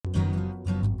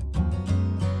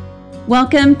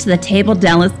Welcome to the Table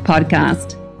Dallas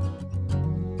podcast.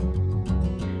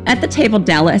 At the Table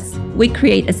Dallas, we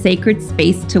create a sacred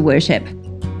space to worship,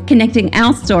 connecting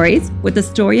our stories with the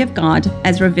story of God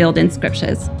as revealed in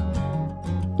scriptures.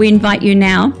 We invite you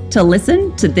now to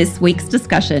listen to this week's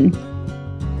discussion.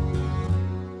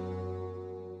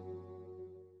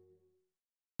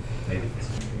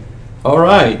 All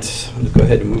right, I'm going to go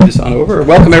ahead and move this on over.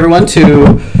 Welcome everyone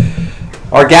to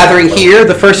our gathering here,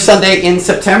 the first Sunday in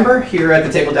September here at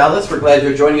the Table Dallas. We're glad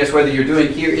you're joining us, whether you're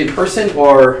doing here in person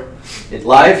or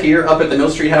live here up at the Mill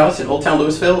Street House in Old Town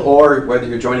Louisville, or whether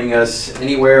you're joining us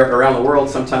anywhere around the world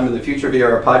sometime in the future via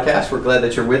our podcast. We're glad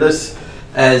that you're with us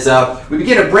as we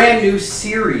begin a brand new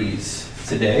series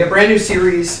today. A brand new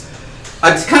series.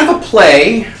 It's kind of a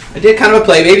play. I did kind of a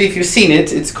play. Maybe if you've seen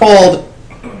it, it's called.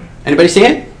 Anybody see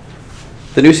it?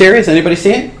 The new series? Anybody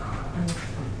see it?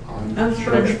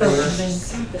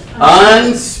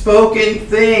 Unspoken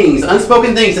Things.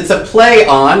 Unspoken Things. It's a play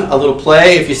on, a little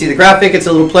play. If you see the graphic, it's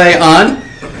a little play on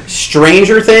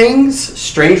Stranger Things.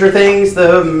 Stranger Things.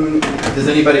 Does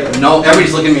anybody know?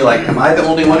 Everybody's looking at me like, am I the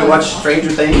only one who watched Stranger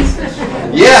Things?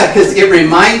 Yeah, because it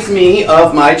reminds me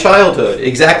of my childhood.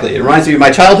 Exactly. It reminds me of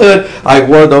my childhood. I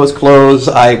wore those clothes.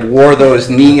 I wore those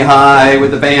knee-high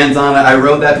with the bands on it. I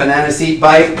rode that banana seat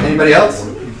bike. Anybody else?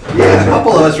 Yeah, a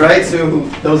couple of us, right? So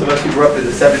those of us who grew up in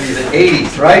the 70s and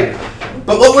 80s, right?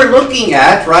 But what we're looking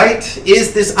at, right,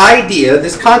 is this idea,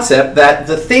 this concept that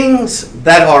the things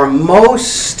that are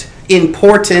most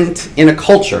important in a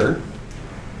culture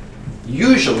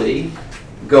usually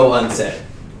go unsaid.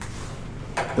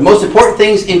 The most important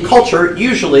things in culture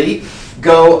usually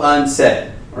go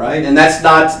unsaid, right? And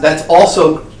that's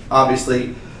also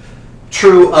obviously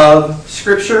true of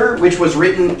Scripture, which was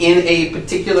written in a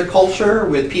particular culture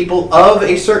with people of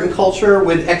a certain culture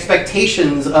with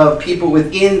expectations of people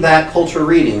within that culture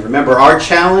reading. Remember, our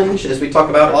challenge, as we talk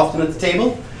about often at the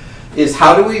table, is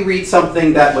how do we read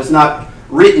something that was not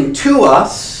written to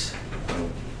us,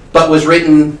 but was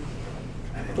written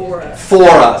for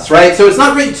us, right? So it's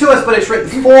not written to us, but it's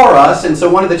written for us. And so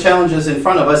one of the challenges in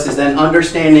front of us is then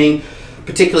understanding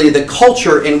particularly the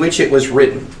culture in which it was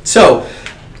written. So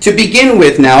to begin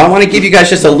with now, I want to give you guys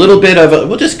just a little bit of I don't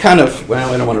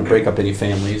want to break up any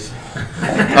families. All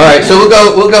right, so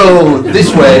we'll go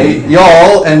this way,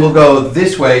 y'all, and we'll go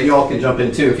this way. Y'all can jump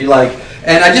in too if you like.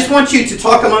 And I just want you to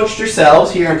talk amongst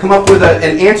yourselves here and come up with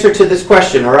an answer to this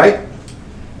question, all right?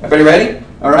 Everybody ready?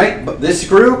 All right, but this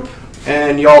group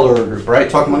and y'all are a group, right?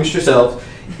 Talk amongst yourselves.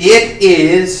 It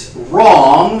is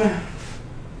wrong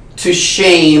to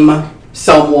shame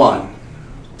someone.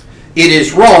 It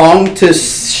is wrong to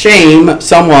shame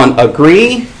someone.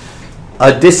 Agree,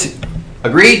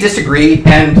 disagree,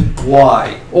 and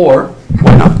why? Or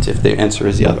why not, if the answer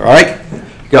is the other. All right?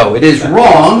 Go. It is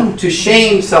wrong to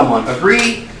shame someone.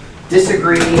 Agree,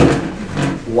 disagree,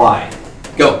 why?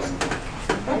 Go.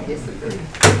 I disagree.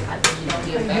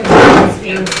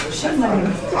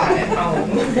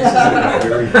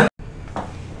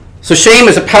 So shame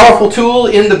is a powerful tool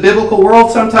in the biblical world,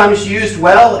 sometimes used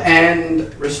well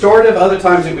and restorative, other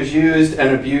times it was used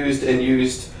and abused and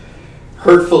used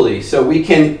hurtfully. So we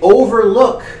can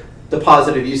overlook the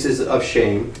positive uses of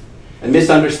shame and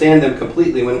misunderstand them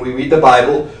completely when we read the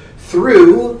Bible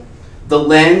through the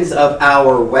lens of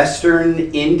our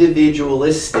Western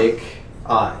individualistic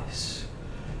eyes.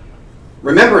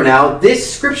 Remember now,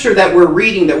 this scripture that we're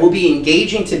reading, that we'll be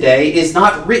engaging today, is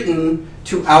not written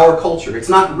to our culture. It's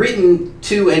not written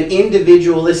to an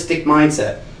individualistic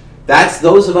mindset. That's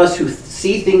those of us who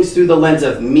see things through the lens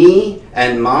of me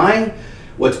and mine,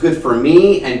 what's good for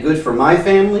me and good for my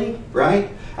family, right?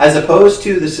 As opposed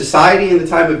to the society in the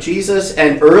time of Jesus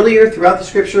and earlier throughout the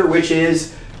scripture, which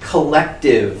is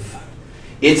collective.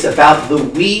 It's about the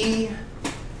we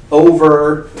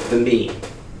over the me.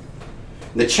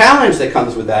 The challenge that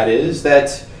comes with that is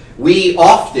that we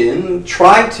often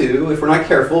try to, if we're not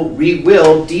careful, we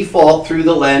will default through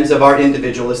the lens of our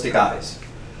individualistic eyes.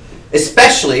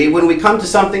 Especially when we come to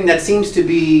something that seems to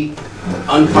be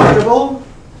uncomfortable,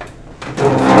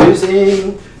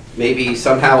 confusing, maybe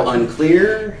somehow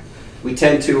unclear. We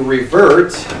tend to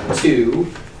revert to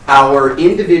our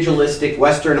individualistic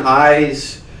Western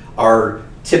eyes, our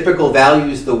typical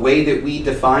values, the way that we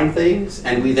define things,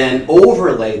 and we then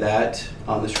overlay that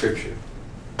on the scripture.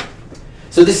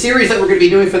 So the series that we're going to be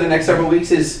doing for the next several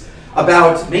weeks is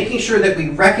about making sure that we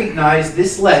recognize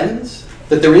this lens,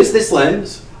 that there is this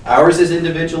lens. Ours is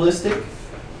individualistic.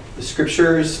 The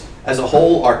scriptures as a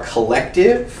whole are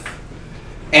collective.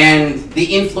 And the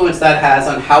influence that has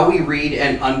on how we read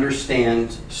and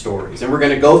understand stories. And we're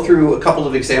going to go through a couple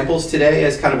of examples today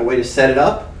as kind of a way to set it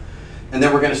up. And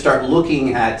then we're going to start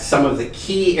looking at some of the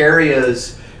key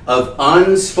areas of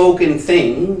unspoken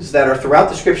things that are throughout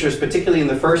the scriptures, particularly in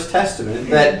the First Testament,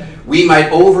 that we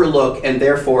might overlook and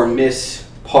therefore miss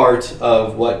part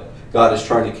of what God is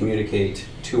trying to communicate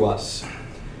to us.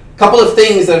 A couple of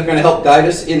things that are going to help guide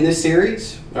us in this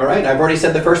series. All right, I've already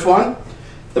said the first one.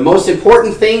 The most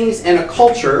important things in a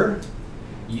culture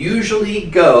usually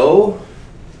go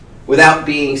without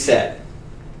being said.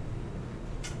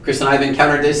 Chris and I have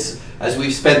encountered this as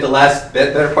we've spent the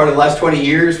better part of the last 20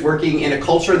 years working in a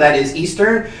culture that is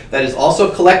Eastern, that is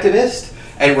also collectivist,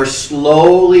 and we're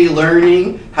slowly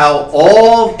learning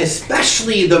how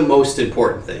especially the most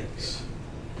important things,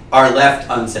 are left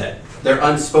unsaid. They're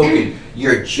unspoken.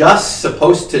 You're just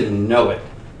supposed to know it.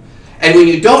 And when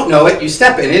you don't know it, you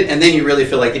step in it, and then you really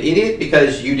feel like an idiot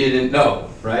because you didn't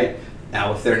know, right?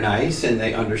 Now, if they're nice and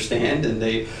they understand and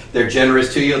they're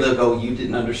generous to you, they'll go, you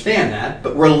didn't understand that,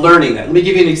 but we're learning that. Let me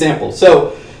give you an example.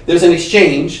 So there's an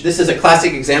exchange. This is a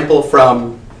classic example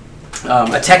from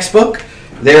a textbook.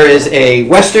 There is a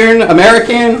Western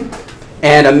American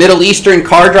and a Middle Eastern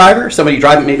car driver, somebody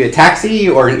driving maybe a taxi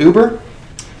or an Uber.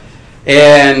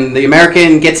 And the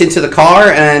American gets into the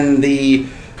car, and the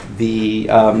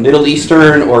Middle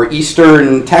Eastern or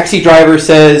Eastern taxi driver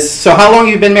says, so how long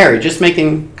have you been married? Just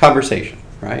making conversation,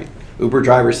 right? Uber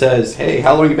driver says, hey,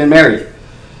 how long have you been married?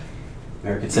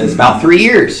 American says, about 3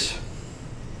 years.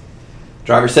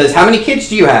 Driver says, how many kids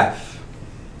do you have?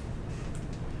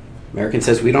 American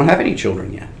says, we don't have any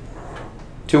children yet.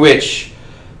 To which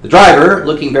the driver,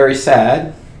 looking very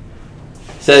sad,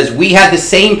 says, we had the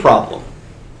same problem.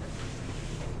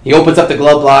 He opens up the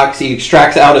glove box, he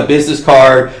extracts out a business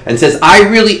card and says,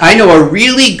 I know a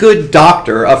really good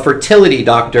doctor, a fertility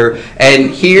doctor, and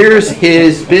here's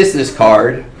his business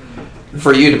card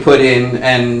for you to put in,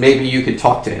 and maybe you could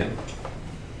talk to him.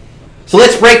 So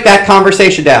let's break that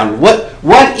conversation down.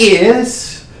 What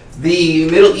is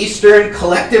the Middle Eastern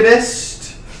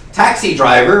collectivist taxi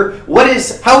driver?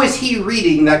 How is he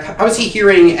reading that? How is he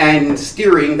hearing and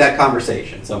steering that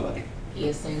conversation? Somebody. He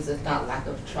assumes it's not lack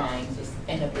of trying, just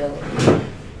inability.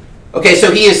 Okay,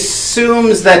 so he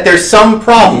assumes that there's some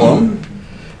problem.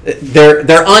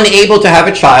 They're unable to have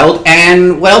a child,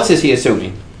 and what else is he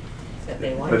assuming? That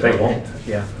they want. But they won't.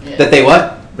 Yeah. That they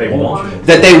what? They won't.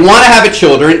 That they want to have a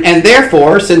children, and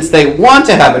therefore, since they want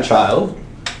to have a child,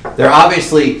 they're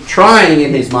obviously trying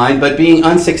in his mind, but being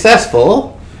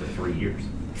unsuccessful. For 3 years.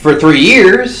 For 3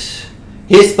 years,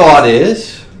 his thought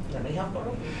is, Let me help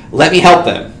them. let me help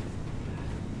them.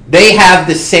 They have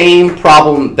the same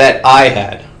problem that I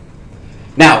had.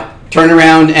 Now, turn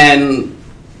around and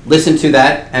listen to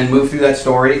that and move through that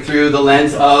story through the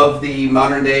lens of the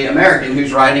modern day American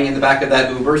who's riding in the back of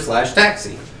that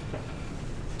Uber/taxi.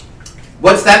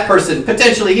 What's that person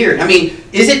potentially hearing? I mean,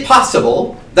 is it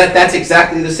possible that that's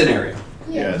exactly the scenario?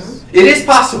 Yes. It is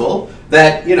possible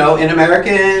that, an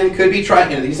American could be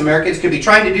trying, these Americans could be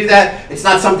trying to do that. It's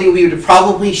not something we would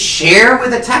probably share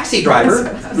with a taxi driver.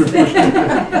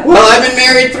 Well, I've been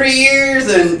married 3 years,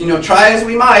 and, try as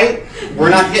we might, we're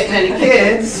not getting any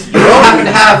kids. You don't happen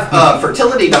to have a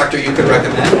fertility doctor you could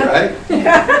recommend, right?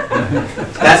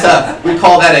 We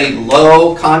call that a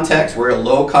low context. We're a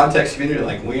low context community.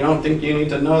 Like, we don't think you need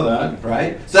to know that,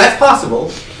 right? So that's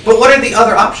possible. But what are the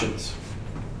other options?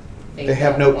 They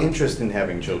have no interest in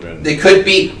having children. They could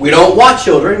be, we don't want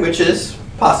children, which is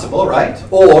possible, right?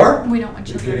 Or, We don't want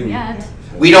children yet.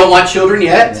 we don't want children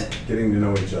yet. Getting to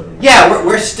know each other. Yeah,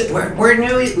 we're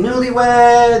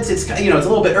newlyweds. It's it's a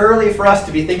little bit early for us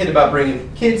to be thinking about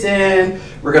bringing kids in.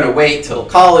 We're going to wait till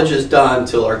college is done,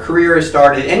 till our career is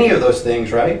started. Any of those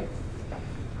things, right?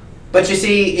 But you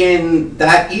see, in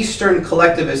that Eastern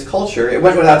collectivist culture, it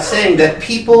went without saying that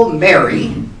people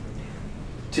marry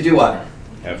to do what?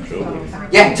 Have children.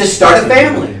 Yeah, to start a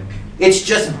family. It's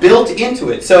just built into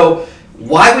it. So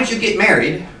why would you get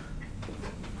married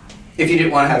if you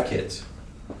didn't want to have kids?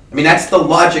 I mean, that's the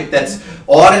logic that's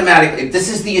automatic. This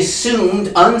is the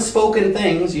assumed, unspoken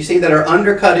things you see that are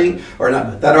undercutting, or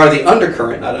not, that are the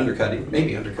undercurrent, not undercutting,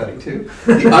 maybe undercutting too,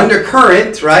 the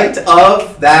undercurrent, right,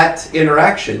 of that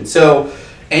interaction. So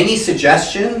any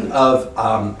suggestion of,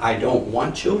 I don't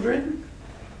want children,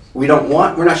 we're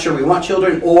not sure we want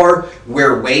children, or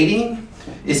we're waiting,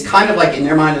 is kind of like, in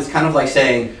their mind, it's kind of like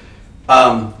saying,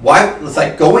 it's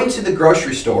like going to the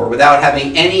grocery store without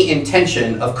having any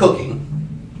intention of cooking,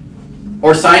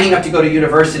 or signing up to go to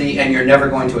university and you're never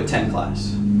going to attend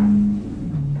class.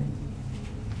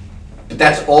 But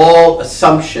that's all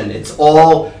assumption. It's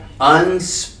all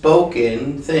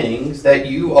unspoken things that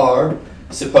you are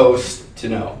supposed to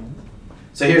know.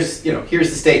 So here's the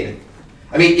statement.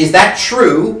 I mean, is that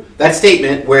true, that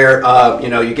statement where,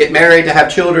 you get married to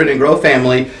have children and grow a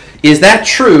family, is that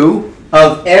true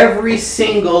of every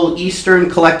single Eastern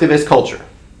collectivist culture?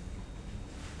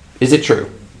 Is it true?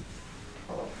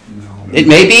 It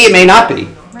may be, it may not be.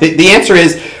 The answer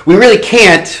is, we really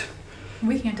can't.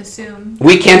 We can't assume.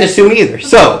 We can't assume either.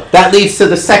 So that leads to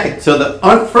the second. So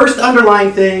the first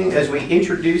underlying thing as we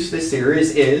introduce this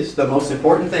series is the most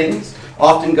important things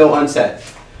often go unsaid.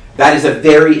 That is a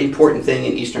very important thing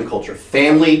in Eastern culture.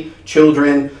 Family,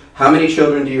 children. How many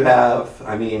children do you have?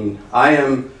 I mean, I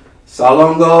am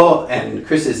Salongo and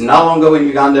Chris is Nalongo in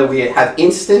Uganda. We have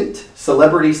instant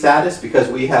celebrity status because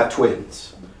we have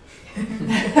twins.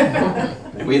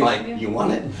 And we you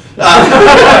want it?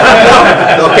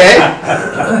 Okay?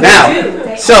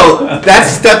 Now, so that's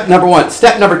step number one.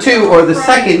 Step number two, or the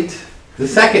second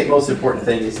most important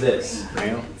thing is this.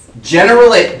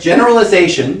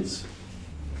 Generalizations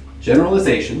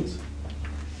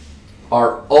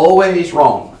are always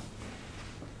wrong,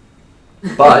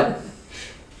 but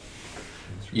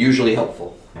usually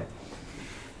helpful.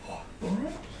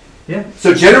 Yeah.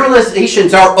 So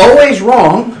generalizations are always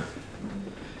wrong.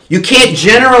 You can't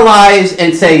generalize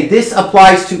and say this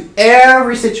applies to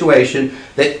every situation,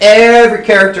 that every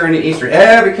character in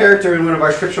every character in one of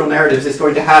our scriptural narratives is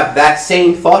going to have that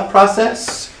same thought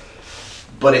process,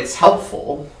 but it's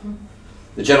helpful.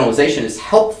 The generalization is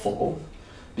helpful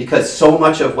because so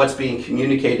much of what's being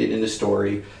communicated in the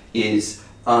story is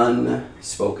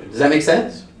unspoken. Does that make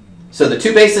sense? So the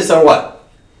two bases are what?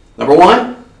 Number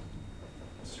one,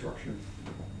 Structure.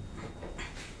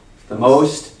 the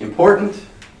most important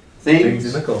things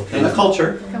in the culture. in the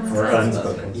culture, Or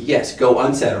unspoken. yes, go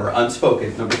unsaid or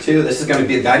unspoken. Number two, this is going to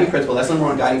be the guiding principle. That's number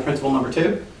one, guiding principle. Number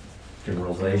two,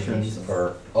 Generalizations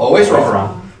are always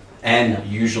wrong and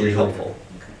usually helpful.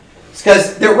 It's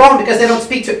because they're wrong because they don't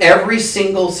speak to every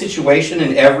single situation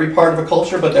in every part of a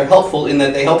culture, but they're helpful in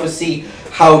that they help us see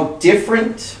how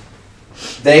different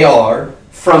they are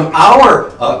from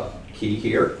our, key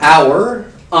here,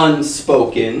 our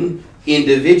unspoken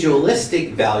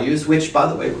individualistic values, which, by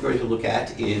the way, we're going to look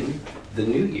at in the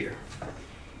new year.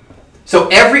 So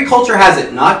every culture has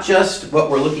it, not just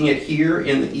what we're looking at here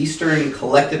in the Eastern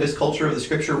collectivist culture of the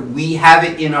Scripture. We have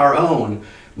it in our own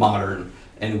modern,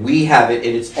 and we have it,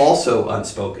 and it's also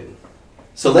unspoken.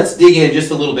 So let's dig in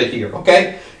just a little bit here,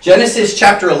 okay? Genesis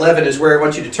chapter 11 is where I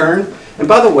want you to turn. And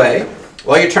by the way,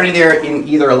 while you're turning there in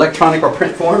either electronic or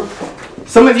print form,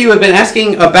 some of you have been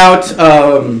asking about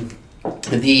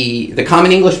the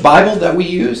Common English Bible that we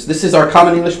use. This is our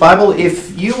Common English Bible.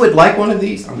 If you would like one of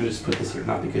these, I'm going to just put this here,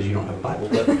 not because you don't have a Bible,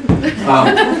 but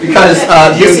because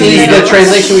this is the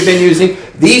translation we've been using.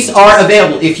 These are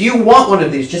available. If you want one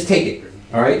of these, just take it.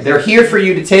 All right, they're here for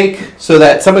you to take, so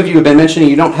that some of you have been mentioning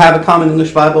you don't have a Common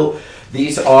English Bible.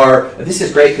 This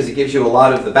is great because it gives you a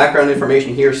lot of the background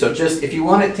information here. So just if you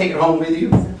want it, take it home with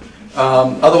you.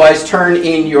 Otherwise, turn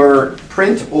in your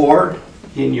print or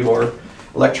in your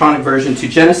electronic version to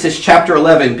Genesis chapter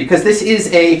 11, because this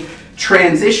is a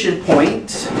transition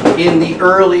point in the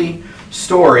early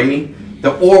story,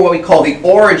 or what we call the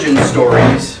origin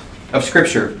stories of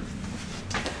Scripture.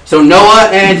 So Noah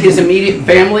and his immediate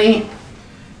family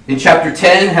in chapter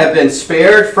 10 have been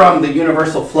spared from the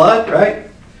universal flood, right?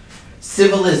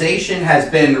 Civilization has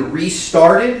been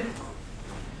restarted,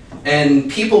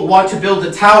 and people want to build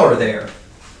a tower there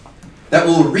that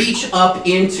will reach up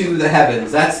into the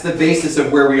heavens. That's the basis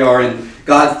of where we are. And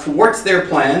God thwarts their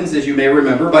plans, as you may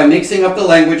remember, by mixing up the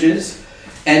languages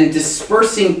and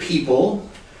dispersing people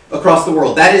across the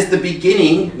world. That is the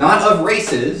beginning, not of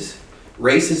races.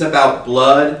 Race is about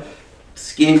blood,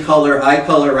 skin color, eye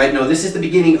color, right? No, this is the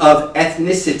beginning of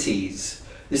ethnicities.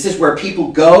 This is where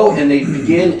people go and they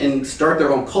begin and start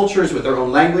their own cultures with their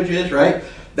own languages, right?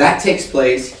 That takes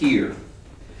place here.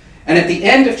 And at the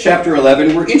end of chapter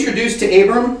 11, we're introduced to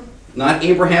Abram, not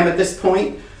Abraham at this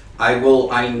point. I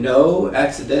know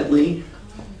accidentally,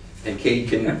 and Kate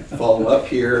can follow up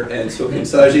here, and so can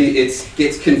Saji. It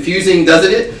gets confusing,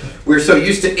 doesn't it? We're so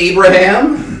used to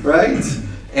Abraham, right?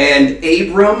 And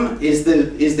Abram is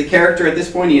the character at this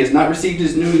point. He has not received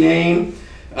his new name.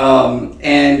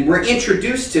 And we're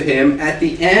introduced to him at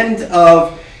the end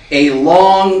of a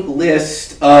long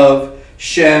list of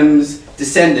Shem's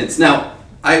descendants. Now,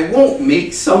 I won't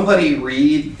make somebody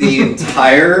read the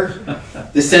entire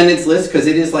descendants list because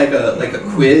it is like a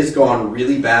quiz gone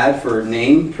really bad for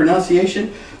name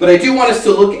pronunciation. But I do want us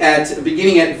to look at,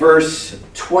 beginning at verse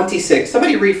 26.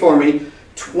 Somebody read for me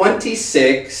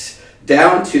 26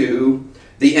 down to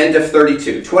the end of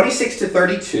 32. 26 to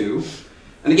 32.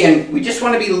 And again, we just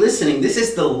want to be listening. This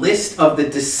is the list of the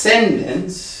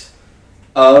descendants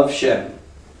of Shem.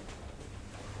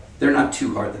 They're not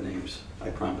too hard, the names,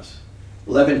 I promise.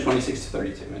 11, 26 to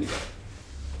 32, anyway.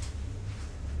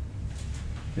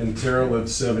 And Terah lived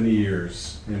 70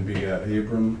 years and begat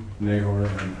Abram, Nahor,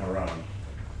 and Haran.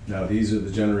 Now these are the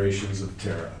generations of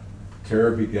Terah.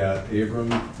 Terah begat Abram,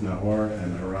 Nahor,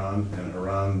 and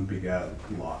Haran begat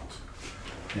Lot.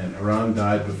 And Haran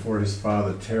died before his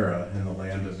father Terah in the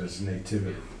land of his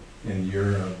nativity, in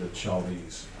Ur of the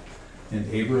Chaldees. And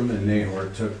Abram and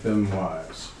Nahor took them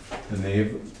wives.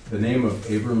 The name of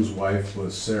Abram's wife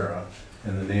was Sarah,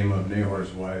 and the name of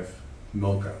Nahor's wife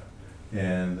Milcah,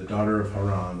 and the daughter of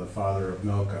Haran, the father of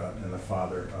Milcah, and the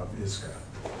father of Iscah.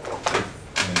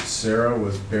 And Sarah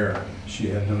was barren, she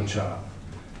had no child.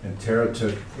 And Terah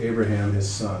took Abram his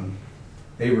son,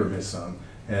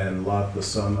 and Lot the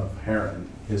son of Haran,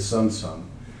 his son's son,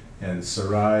 and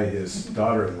Sarai his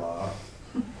daughter-in-law,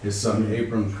 his son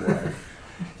Abram's wife.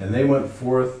 And they went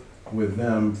forth with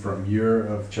them from Ur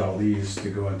of Chaldees to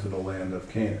go into the land of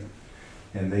Canaan.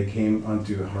 And they came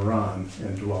unto Haran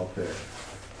and dwelt there.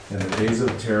 And the days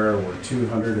of Terah were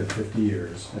 250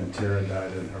 years, and Terah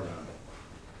died in Haran.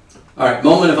 All right,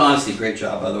 moment of honesty. Great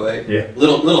job, by the way. Yeah.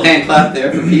 Little hand clap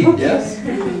there for Pete. Yes.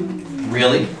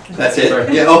 Really? That's it?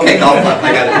 Yeah. Okay. Golf clap.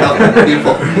 I got it. Golf clap.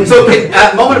 Beautiful. So,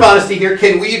 moment of honesty here.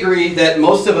 Can we agree that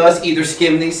most of us either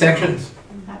skim these sections,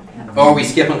 or we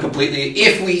skip them completely?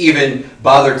 If we even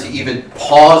bother to even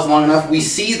pause long enough, we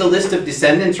see the list of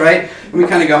descendants, right? And we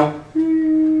kind of go,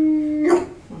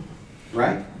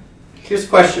 right? Here's the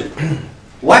question.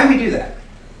 Why do we do that?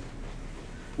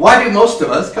 Why do most of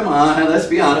us, come on, let's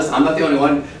be honest, I'm not the only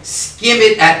one, skim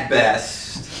it at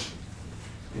best?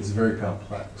 It's very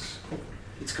complex.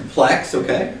 It's complex,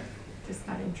 okay? Just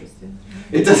not interested.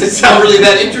 It doesn't sound really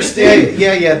that interesting.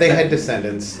 Yeah, they had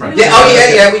descendants. Yeah,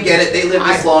 oh yeah, we get it. They lived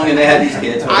this long and they had these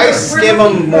kids. I whatever. skim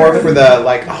them more for the,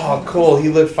 like, oh, cool, he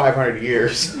lived 500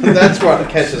 years. That's what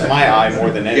catches my eye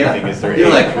more than anything, is their You're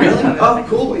age. like, really? Oh,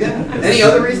 cool, yeah. Any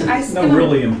other reason? No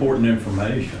really important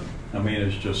information. I mean,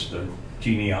 it's just a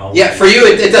genealogy. Yeah, for you,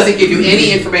 it doesn't give you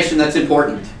any information that's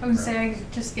important. I would say I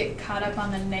just get caught up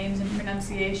on the names and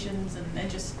pronunciations, and it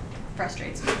just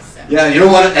frustrates me. So. Yeah, you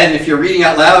don't want to, and if you're reading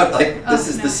out loud, like, this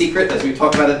is no. the secret, as we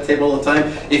talk about at the table all the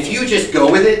time. If you just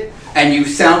go with it, and you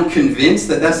sound convinced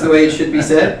that that's the way it should be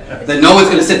said, then no one's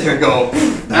going to sit there and go,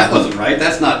 that wasn't right,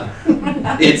 that's not,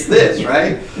 it's this,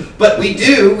 right? But we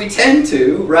tend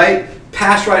to, right,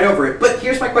 pass right over it. But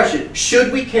here's my question,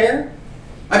 should we care?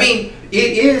 I mean,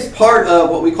 it is part of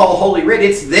what we call Holy Writ.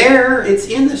 It's there, it's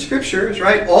in the Scriptures,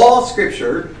 right? All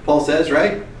Scripture, Paul says,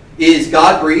 right, is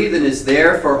God-breathed and is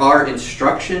there for our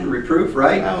instruction, reproof,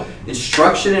 right? Wow.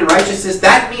 Instruction in righteousness.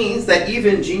 That means that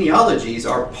even genealogies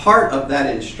are part of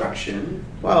that instruction.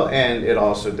 Well, and it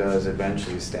also does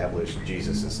eventually establish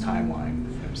Jesus'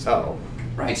 timeline himself.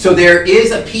 Right. So there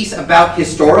is a piece about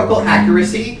historical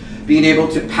accuracy, being able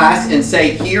to pass and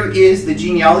say, here is the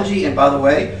genealogy, and by the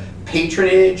way,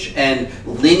 patronage and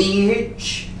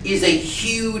lineage is a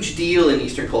huge deal in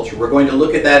Eastern culture. We're going to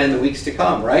look at that in the weeks to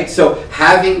come, right? So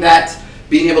having that,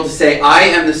 being able to say, I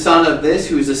am the son of this,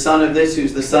 who's the son of this,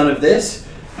 who's the son of this,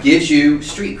 gives you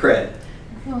street cred.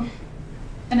 Well,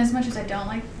 and as much as I don't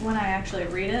like when I actually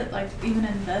read it, like even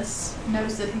in this,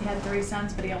 notice that he had 3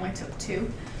 sons, but he only took 2.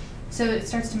 So it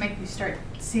starts to make you start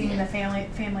seeing the family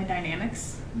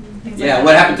dynamics. Things Yeah, like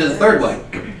what that. happened to the third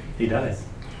one? He dies.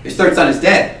 His third son is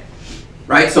dead.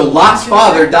 Right? So Lot's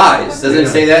father dies. Doesn't it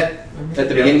say that at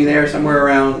the beginning there, somewhere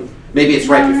around? Maybe it's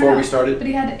right before we started. But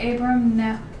he had Abram,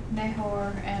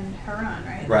 Nahor, and Haran,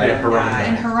 right? Right. Yeah, Haran died.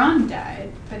 And Haran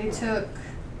died, but he took.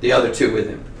 The other 2 with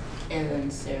him. And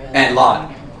then Sarah. And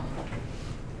Lot.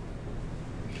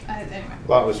 Anyway.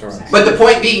 Lot was Haran. But the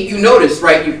point being, you notice,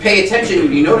 right? You pay attention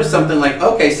and you notice something like,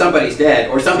 okay, somebody's dead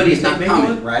or somebody's not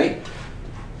coming, right?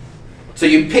 So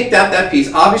you picked out that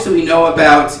piece. Obviously, we know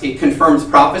about, it confirms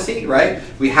prophecy, right?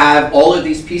 We have all of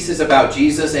these pieces about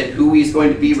Jesus and who he's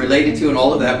going to be related to and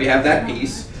all of that. We have that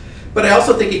piece. But I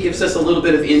also think it gives us a little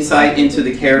bit of insight into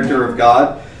the character of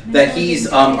God, that he's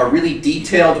a really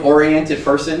detailed, oriented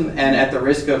person, and at the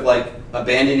risk of like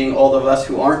abandoning all of us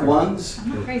who aren't ones.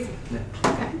 I'm not crazy.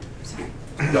 Okay, sorry.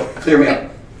 No, clear me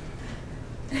up.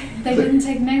 They didn't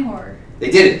take Nahor. They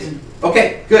didn't.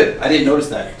 Okay, good. I didn't notice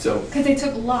that. So Because they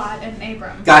took Lot and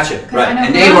Abram. gotcha. 'Cause Right. I know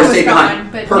And Haran Nahor was stayed gone,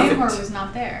 behind. but Perfect. Nahor was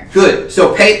not there. Good.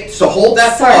 So hold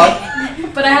that Sorry.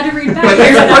 thought. But I had to read back. But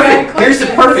here's the I had perfect. Here's the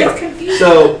questions. perfect.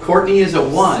 So Courtney is a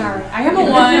 1. Sorry, I am a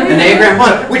 1. And Abraham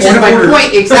 1, which is my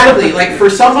point exactly. Like for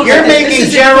someone You're like this, making this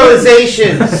is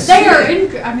generalizations. They are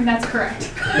I mean, that's correct.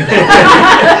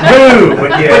 Boo! But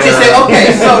yeah. But you say,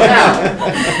 okay, so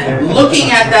now,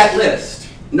 looking at that list,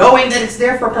 knowing that it's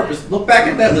there for a purpose, look back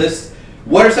at that list.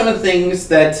 What are some of the things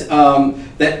that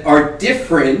that are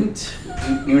different?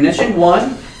 You mentioned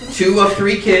 1, 2 of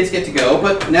 3 kids get to go,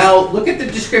 but now look at the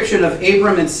description of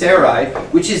Abram and Sarai,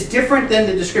 which is different than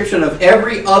the description of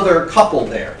every other couple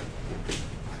there.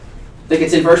 I think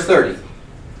it's in verse 30.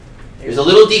 There's a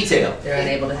little detail. They're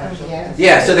unable to have children.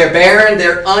 Yeah, so they're barren,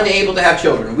 they're unable to have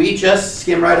children. We just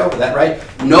skim right over that, right?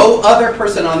 No other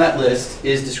person on that list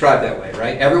is described that way,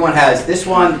 right? Everyone has this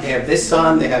one, they have this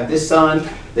son, they have this son,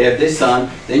 they have this son.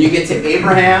 Then you get to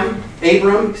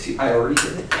Abram, see, I already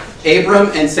did it. Abram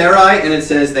and Sarai, and it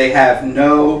says they have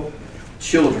no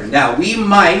children. Now, we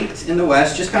might, in the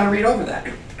West, just kind of read over that.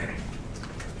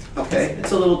 Okay,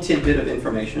 it's a little tidbit of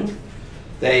information.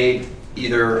 They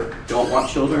either don't want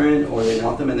children or they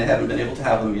want them and they haven't been able to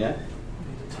have them yet.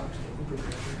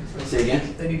 Say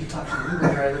again? They need to talk to the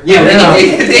Uber driver. Yeah,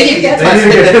 they need to get touched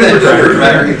with the Uber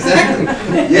driver. Exactly.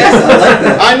 Yes, I like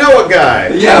that. I know a guy.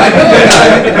 Yeah, I know a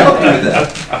guy. I can help you with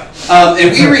that.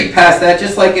 And we read past that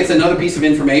just like it's another piece of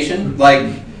information.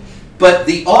 But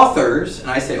the authors,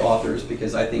 and I say authors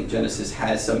because I think Genesis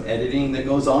has some editing that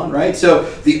goes on, right? So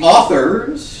the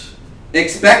authors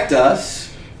expect us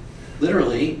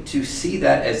literally to see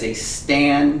that as a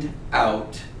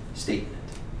stand-out statement.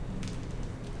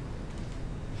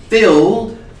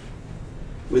 Filled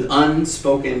with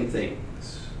unspoken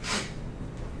things.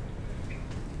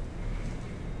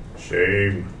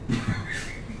 Shame.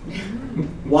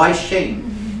 Why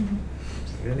shame?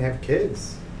 He didn't have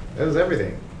kids. That was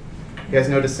everything. He has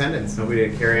no descendants. Nobody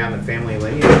to carry on the family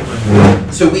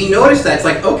lineage. So we notice that. It's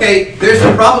like, okay, there's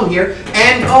a problem here.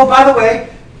 And, oh, by the way,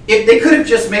 if they could have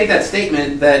just made that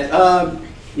statement that,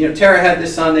 Terah had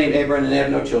this son named Abram and they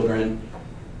have no children,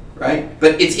 right?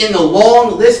 But it's in the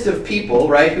long list of people,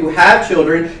 right, who have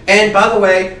children. And, by the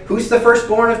way, who's the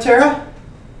firstborn of Terah?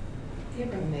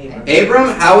 Abram.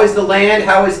 How is the land?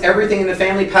 How is everything in the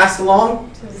family passed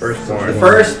along? Firstborn. The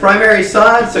first primary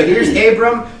son. So here's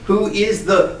Abram, who is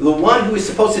the one who is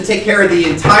supposed to take care of the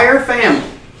entire family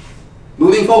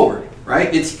moving forward,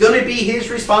 right? It's going to be his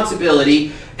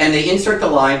responsibility. And they insert the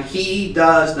line, he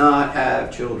does not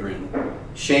have children.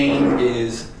 Shame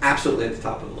is absolutely at the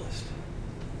top of the list.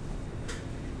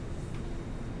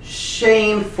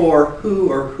 Shame for who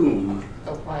or whom?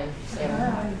 The wife,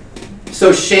 Sarah.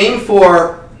 So shame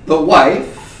for the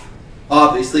wife,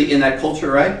 obviously in that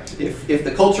culture, right? If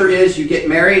the culture is you get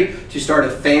married to start a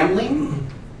family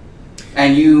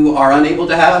and you are unable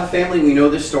to have a family, we know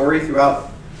this story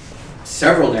throughout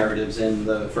several narratives in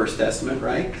the First Testament,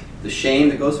 right? The shame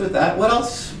that goes with that. What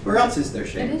else? Where else is there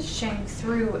shame? It is shame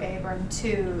through Abram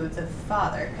to the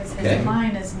father, because his Okay.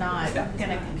 line is not going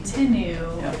to continue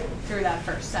through that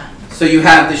first son. So you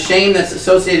have the shame that's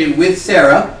associated with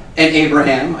Sarah and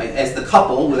Abraham as the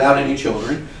couple without any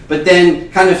children, but then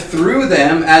kind of through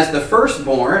them as the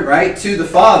firstborn, right, to the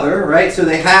father, right? So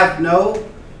they have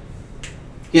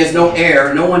he has no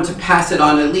heir, no one to pass it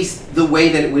on, at least the way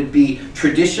that it would be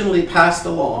traditionally passed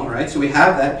along, right? So we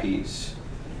have that piece.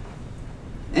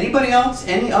 Anybody else?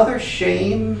 Any other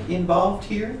shame involved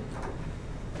here?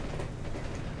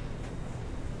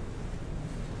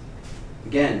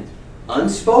 Again,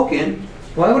 unspoken.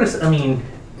 Well,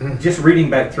 just reading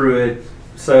back through it,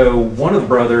 so one of the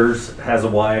brothers has a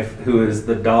wife who is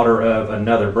the daughter of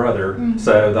another brother,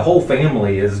 so the whole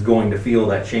family is going to feel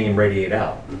that shame radiate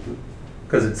out.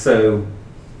 Because it's so,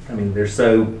 they're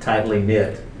so tightly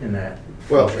knit in that.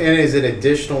 Well, and is it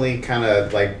additionally kind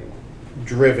of like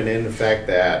driven in the fact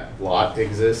that Lot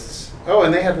exists? Oh,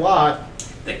 and they had Lot.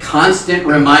 The constant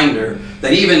reminder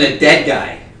that even a dead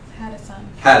guy had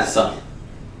a son.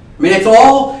 I mean, it's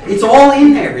all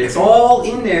in there. It's all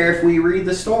in there if we read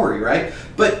the story, right?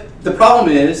 But the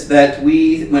problem is that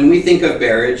when we think of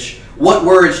marriage, what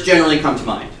words generally come to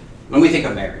mind when we think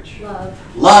of marriage?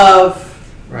 Love.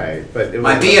 Right, but it was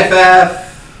My BFF.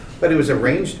 But it was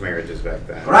arranged marriages back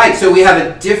then. Right, so we have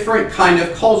a different kind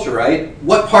of culture, right?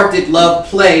 What part did love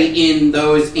play in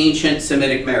those ancient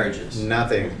Semitic marriages?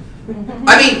 Nothing.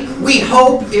 I mean, we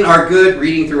hope in our good,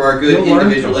 reading through our good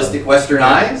individualistic Western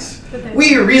eyes,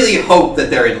 we really hope that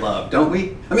they're in love, don't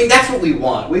we? I mean, that's what we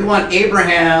want. We want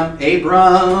Abram,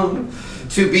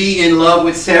 to be in love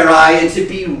with Sarai and to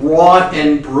be wrought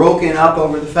and broken up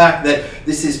over the fact that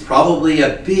this is probably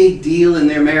a big deal in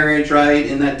their marriage, right,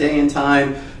 in that day and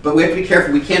time. But we have to be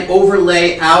careful. We can't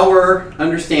overlay our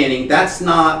understanding. That's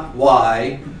not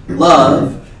why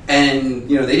love and,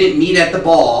 they didn't meet at the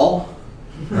ball,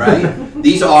 right?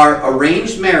 These are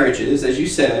arranged marriages, as you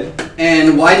said.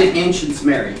 And why did ancients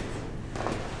marry?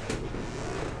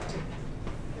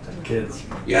 Kids.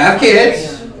 You have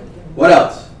kids. What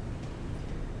else?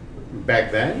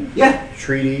 Back then? Yeah,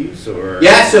 treaties or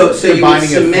Yeah, so you would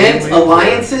combining of cement families,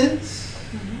 alliances.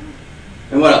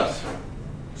 And what else?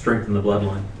 Strengthen the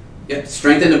bloodline. Yeah,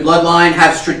 strengthen the bloodline,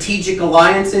 have strategic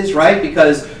alliances, right?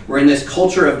 Because we're in this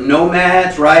culture of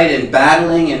nomads, right? And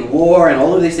battling and war and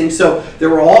all of these things. So there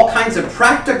were all kinds of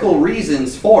practical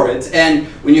reasons for it. And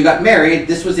when you got married,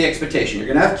 this was the expectation. You're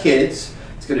going to have kids.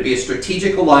 It's going to be a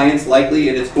strategic alliance, likely,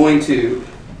 and it's going to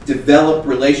develop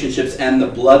relationships and the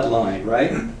bloodline,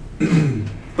 right?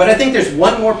 But I think there's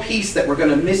one more piece that we're going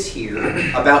to miss here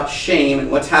about shame and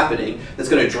what's happening that's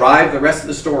going to drive the rest of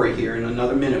the story here in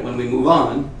another minute when we move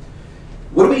on.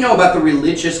 What do we know about the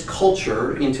religious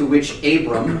culture into which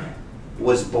Abram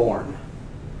was born?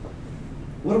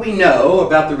 What do we know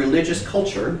about the religious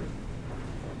culture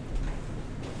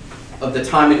of the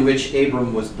time in which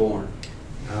Abram was born?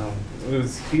 It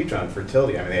was huge on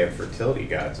fertility. I mean, they had fertility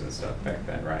gods and stuff back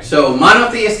then, right? So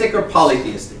monotheistic or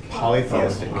polytheistic?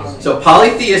 Polytheistic. So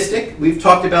polytheistic, we've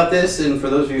talked about this, and for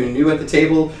those of you new at the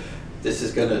table, this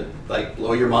is going to like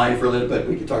blow your mind for a little bit.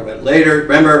 We can talk about it later.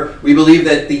 Remember, we believe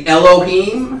that the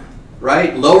Elohim,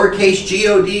 right, lowercase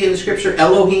G-O-D in the scripture,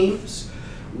 Elohims.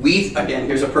 Again,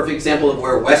 here's a perfect example of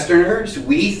where Westerners,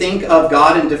 we think of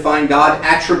God and define God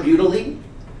attributally.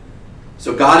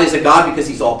 So God is a God because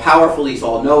he's all powerful, he's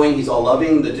all knowing, he's all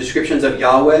loving. The descriptions of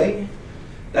Yahweh,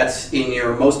 that's in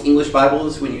your most English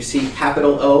Bibles when you see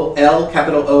capital O, L,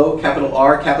 capital O, capital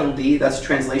R, capital D, that's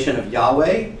translation of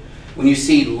Yahweh. When you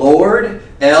see Lord,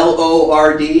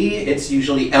 L-O-R-D, it's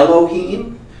usually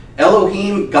Elohim.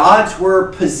 Elohim, gods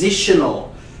were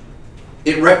positional.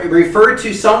 It referred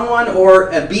to someone or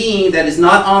a being that is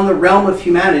not on the realm of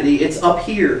humanity. It's up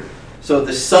here. So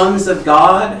the sons of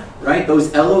God, right?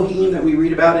 Those Elohim that we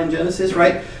read about in Genesis,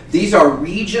 right? These are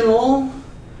regional,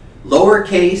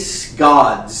 lowercase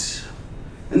gods.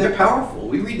 And they're powerful.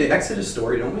 We read the Exodus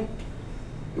story, don't we?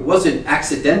 It wasn't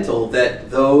accidental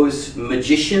that those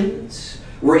magicians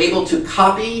were able to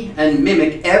copy and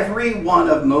mimic every one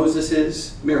of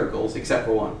Moses' miracles except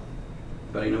for one.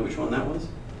 Anybody know which one that was?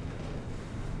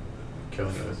 Killing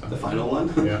of the sun. The final one?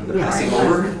 Yeah. The passing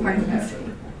over?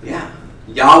 Yeah.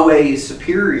 Yahweh is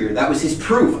superior. That was his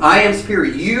proof. I am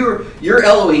superior. Your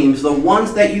Elohims, the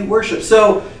ones that you worship.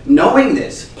 So, knowing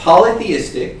this,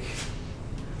 polytheistic,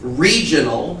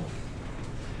 regional,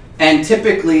 and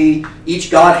typically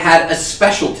each god had a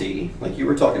specialty, like you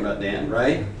were talking about, Dan,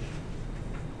 right?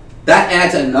 That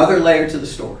adds another layer to the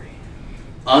story.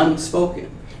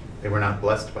 Unspoken. They were not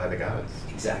blessed by the gods.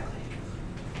 Exactly.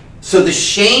 So the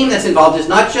shame that's involved is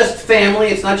not just family,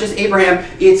 it's not just Abraham,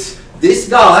 it's this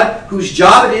God, whose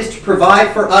job it is to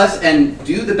provide for us and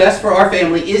do the best for our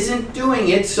family, isn't doing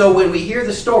it. So when we hear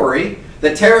the story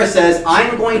that Terah says,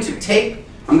 I'm going to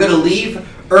leave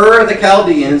Ur the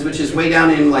Chaldeans, which is way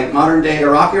down in like modern day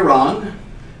Iraq, Iran,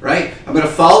 right? I'm going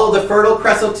to follow the Fertile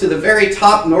Crescent to the very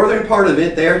top northern part of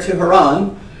it, there to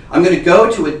Haran. I'm going to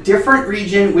go to a different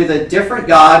region with a different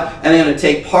God, and I'm going to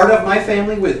take part of my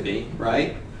family with me,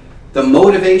 right? The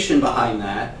motivation behind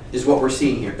that is what we're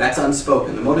seeing here. That's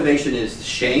unspoken. The motivation is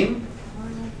shame,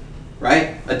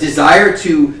 right? A desire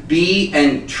to be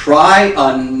and try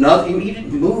another. He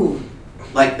didn't move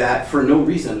like that for no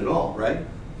reason at all, right?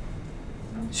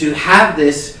 To have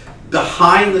this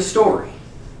behind the story.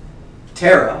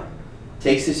 Terah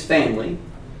takes his family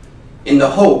in the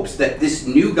hopes that this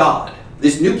new God,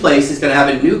 this new place is going to have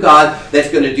a new God that's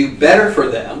going to do better for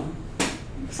them.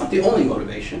 It's not the only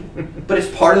motivation, but it's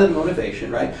part of the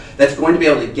motivation, right? That's going to be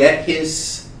able to get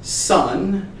his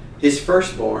son, his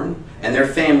firstborn, and their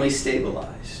family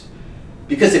stabilized.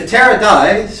 Because if Terah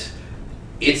dies,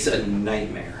 it's a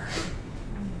nightmare.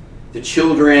 The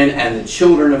children and the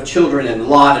children of children and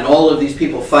Lot and all of these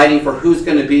people fighting for who's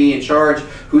going to be in charge,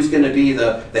 who's going to be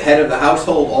the head of the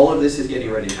household, all of this is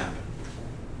getting ready to happen.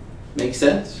 Make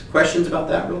sense? Questions about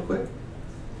that real quick?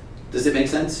 Does it make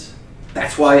sense?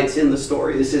 That's why it's in the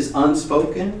story. This is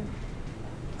unspoken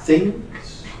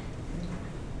things.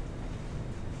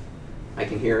 I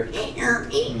can hear it.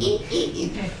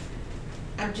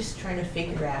 I'm just trying to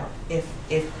figure out if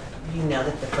you know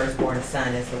that the firstborn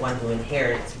son is the one who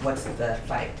inherits, what's the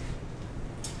fight?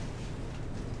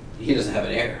 He doesn't have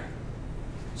an heir.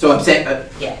 So I'm saying...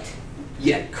 Yet.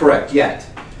 Yet, correct, yet.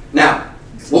 Now,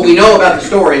 what we know about the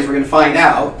story is we're going to find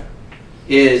out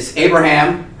is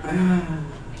Abram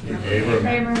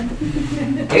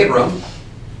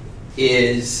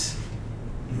is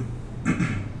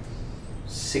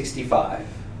 65.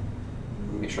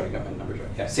 Let me make sure I got my numbers right.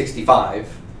 Yeah, 65.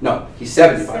 No, he's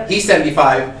 75. He's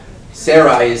 75.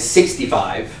 Sarai is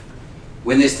 65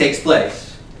 when this takes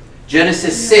place.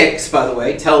 Genesis 6, by the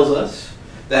way, tells us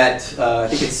that, I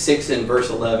think it's 6 in verse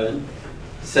 11,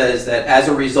 says that as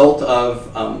a result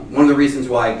of one of the reasons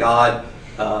why God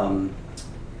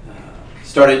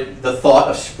started the thought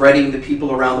of spreading the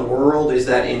people around the world is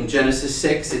that in Genesis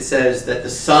 6 it says that the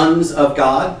sons of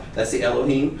God, that's the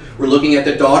Elohim, were looking at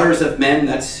the daughters of men,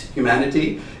 that's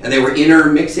humanity, and they were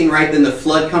intermixing, right? Then the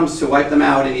flood comes to wipe them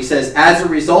out, and he says, as a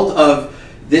result of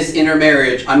this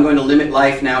intermarriage, I'm going to limit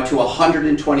life now to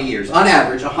 120 years. On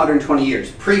average, 120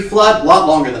 years. Pre-flood, a lot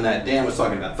longer than that. Dan was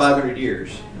talking about 500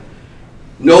 years.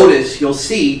 Notice, you'll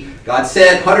see, God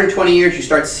said 120 years, you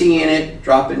start seeing it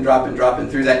dropping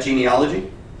through that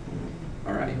genealogy.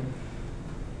 All right.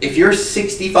 If you're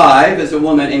 65 as a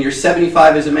woman and you're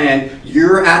 75 as a man,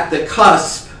 you're at the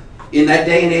cusp in that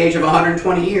day and age of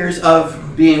 120 years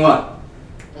of being what?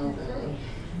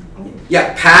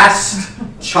 Yeah, past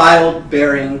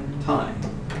childbearing time.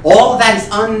 All of that is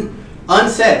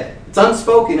unsaid. It's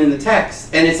unspoken in the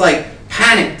text. And it's like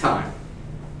panic time.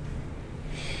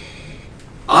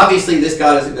 Obviously, this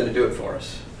God isn't going to do it for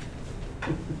us.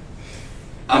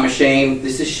 I'm ashamed.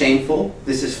 This is shameful.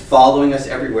 This is following us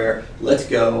everywhere. Let's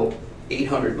go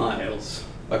 800 miles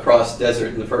across desert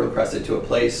in the Fertile Crescent to a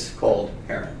place called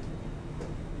Haran.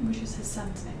 Which is his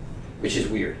son's name. Which is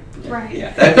weird. Right.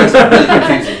 Yeah, that makes it really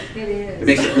confusing. It is. It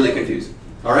makes it really confusing.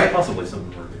 All right? Possibly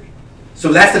some verbiage.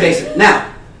 So that's the basic.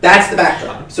 Now, that's the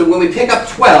backdrop. So when we pick up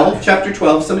 12, chapter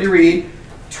 12, somebody read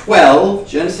 12,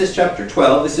 Genesis chapter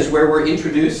 12. This is where we're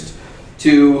introduced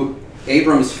to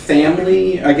Abram's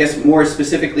family, I guess more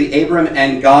specifically Abram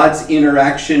and God's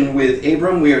interaction with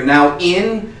Abram. We are now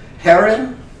in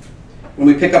Haran. When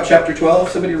we pick up chapter 12,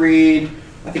 somebody read,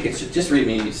 I think it's just read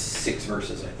me 6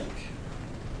 verses, I think.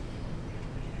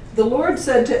 The Lord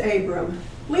said to Abram,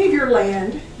 leave your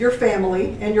land, your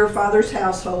family, and your father's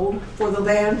household for the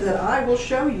land that I will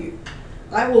show you.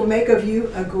 I will make of you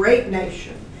a great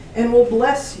nation and will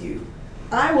bless you.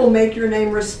 I will make your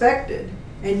name respected,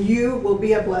 and you will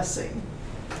be a blessing.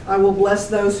 I will bless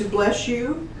those who bless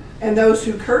you, and those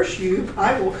who curse you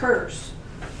I will curse.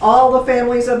 All the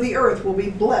families of the earth will be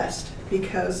blessed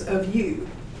because of you.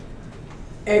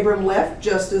 Abram left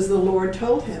just as the Lord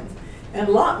told him, and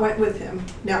Lot went with him.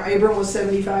 Now Abram was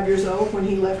 75 years old when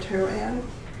he left Haran.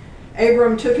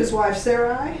 Abram took his wife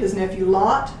Sarai, his nephew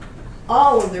Lot,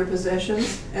 all of their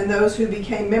possessions, and those who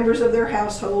became members of their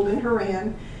household in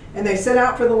Haran, and they set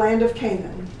out for the land of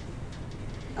Canaan.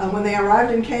 When they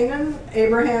arrived in Canaan,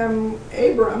 Abram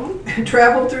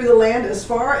traveled through the land as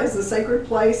far as the sacred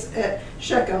place at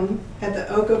Shechem at the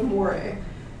Oak of Moreh.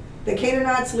 The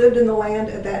Canaanites lived in the land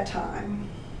at that time.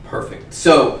 Perfect.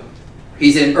 So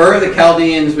he's in Ur of the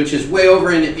Chaldeans, which is way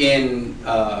over in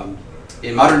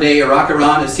modern day Iraq,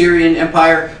 Iran, Assyrian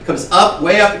Empire. Comes up,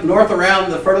 way up north around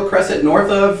the Fertile Crescent,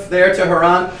 north of there to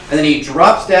Haran, and then he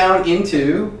drops down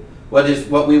into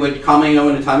what we would commonly know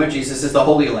in the time of Jesus as the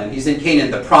Holy Land. He's in Canaan,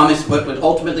 the promised, what would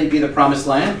ultimately be the promised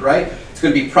land, right? It's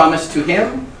going to be promised to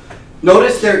him.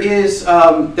 Notice there's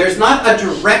not a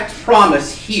direct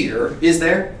promise here, is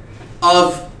there,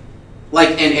 of like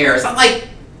an heir. It's not like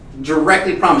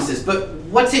directly promises, but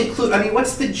what's included? I mean,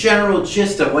 what's the general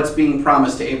gist of what's being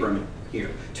promised to Abram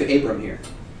here?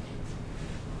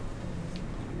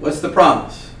 What's the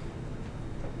promise?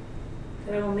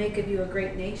 That I will make of you a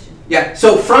great nation. Yeah,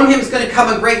 so from him is going to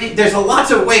come a great... There's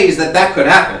lots of ways that could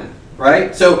happen,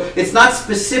 right? So it's not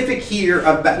specific here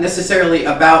necessarily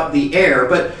about the heir,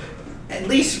 but at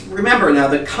least remember now,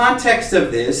 the context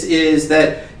of this is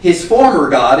that his former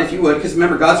God, if you would, because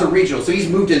remember, God's are regional, so he's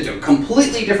moved into a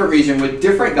completely different region with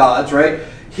different gods, right?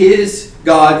 His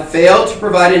God failed to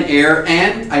provide an heir,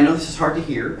 and, I know this is hard to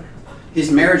hear, his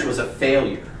marriage was a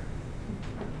failure.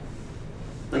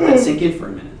 Let that sink in for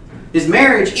a minute. His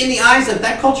marriage, in the eyes of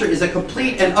that culture, is a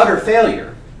complete and utter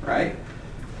failure, right?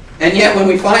 And yet, when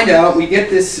we find out, we get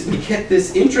this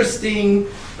interesting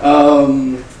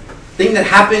thing that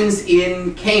happens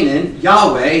in Canaan.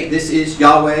 Yahweh. This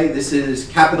is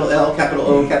capital L, capital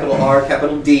O, capital R,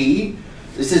 capital D.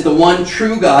 This is the one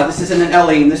true God. This isn't an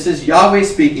Elohim. This is Yahweh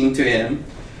speaking to him.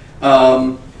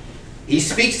 He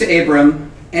speaks to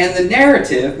Abram, and the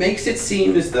narrative makes it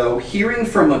seem as though hearing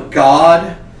from a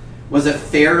God was a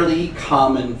fairly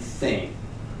common thing.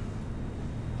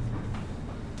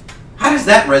 How does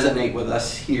that resonate with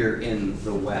us here in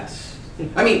the West?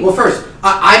 I mean, well, first,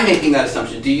 I'm making that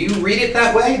assumption. Do you read it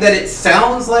that way? That it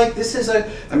sounds like this is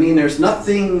I mean, there's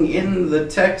nothing in the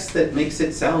text that makes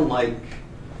it sound like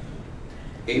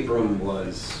Abram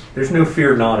was... There's no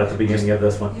fear not at the beginning of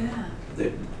this one. Yeah.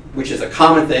 Which is a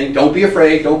common thing. Don't be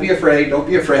afraid, don't be afraid, don't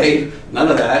be afraid.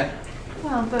 None of that.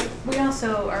 Well, but we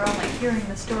also are only hearing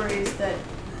the stories that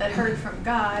heard from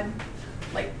God.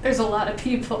 Like, there's a lot of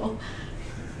people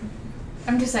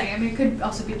I'm just saying, I mean, it could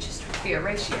also be just a fear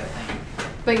ratio thing.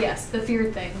 But yes, the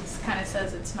fear thing kind of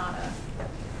says it's not a...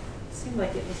 It seemed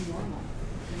like it was normal.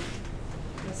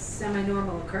 A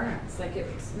semi-normal occurrence. Like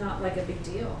it's not like a big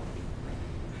deal.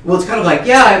 Well, it's kind of like,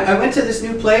 yeah, I went to this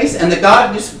new place, and the God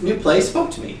of this new place spoke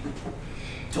to me.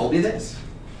 Told me this.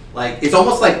 Like, it's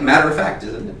almost like matter of fact,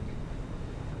 isn't it?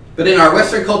 But in our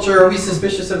Western culture, are we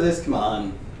suspicious of this? Come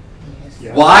on.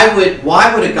 Yes.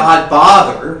 Why would a God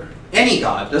bother, any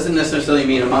God, doesn't necessarily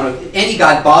mean any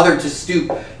God bother to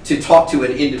stoop to talk to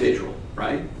an individual,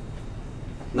 right?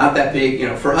 Not that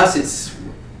big, for us it's,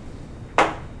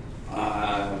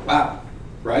 wow,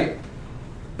 right?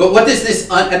 But what does this,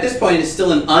 at this point, is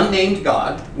still an unnamed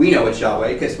God. We know it's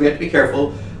Yahweh, because we have to be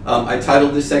careful. I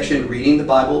titled this section, Reading the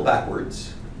Bible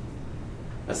Backwards.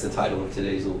 That's the title of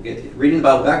today's little get. Reading the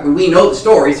Bible backwards. We know the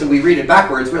story, so we read it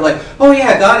backwards. We're like, oh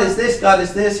yeah, God is this,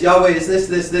 Yahweh is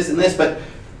this, and this. But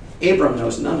Abram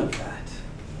knows none of that.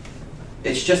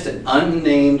 It's just an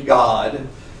unnamed God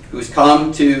who's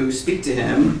come to speak to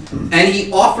him, and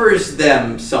he offers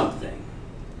them something.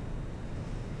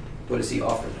 What does he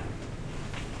offer them?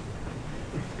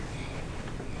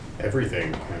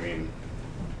 Everything. I mean,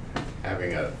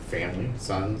 having a family,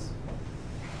 sons,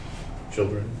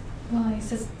 children. Well, he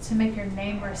says to make your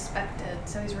name respected,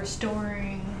 so he's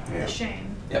restoring the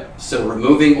shame. Yep. So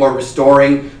removing or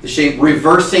restoring the shame,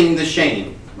 reversing the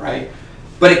shame, right?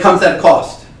 But it comes at a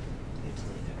cost.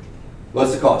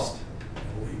 What's the cost?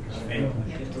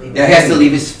 Yeah, he has to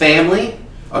leave his family,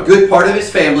 a good part of his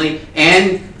family,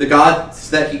 and the gods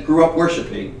that he grew up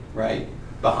worshiping, right,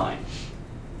 behind.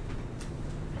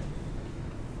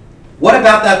 What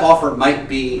about that offer might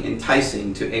be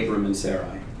enticing to Abram and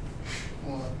Sarai?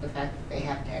 Well, the fact that they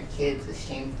have to have kids is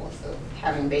shameful. So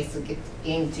having basically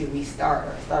getting to restart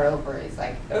or start over is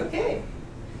like, okay.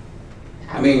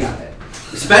 I mean,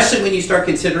 especially when you start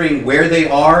considering where they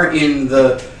are in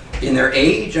their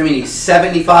age. I mean, he's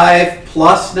 75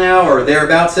 plus now, or they're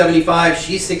about 75.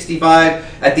 She's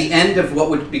 65. At the end of what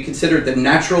would be considered the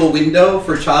natural window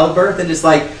for childbirth, and it's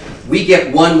like, we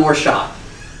get one more shot.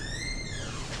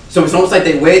 So it's almost like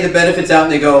they weigh the benefits out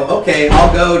and they go, okay,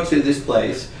 I'll go to this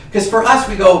place. Because for us,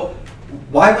 we go,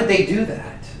 why would they do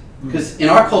that? Because in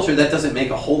our culture, that doesn't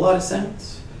make a whole lot of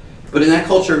sense. But in that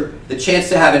culture, the chance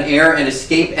to have an heir and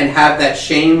escape and have that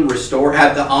shame restored,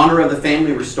 have the honor of the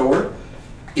family restored,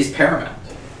 is paramount.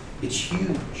 It's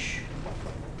huge.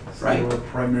 So right? They were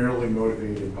primarily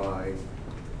motivated by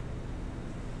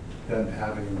them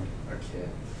having a kid.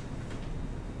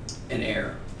 An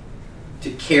heir.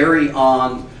 To carry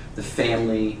on the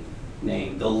family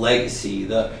name, the legacy,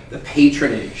 the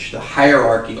patronage, the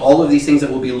hierarchy, all of these things that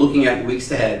we'll be looking at in weeks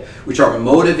ahead, which are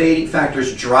motivating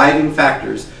factors, driving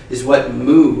factors, is what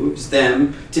moves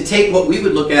them to take what we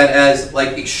would look at as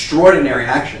like extraordinary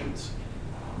actions.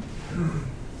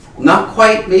 Not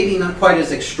quite, maybe not quite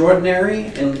as extraordinary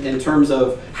in terms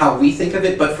of how we think of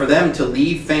it, but for them to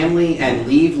leave family and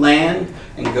leave land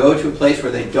and go to a place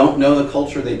where they don't know the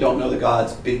culture, they don't know the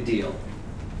gods, big deal.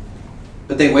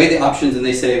 But they weigh the options and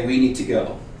they say, we need to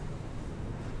go.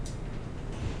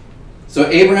 So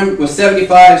Abraham was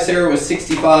 75, Sarah was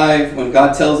 65 when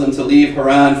God tells them to leave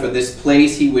Haran for this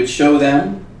place he would show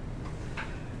them.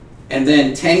 And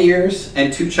then 10 years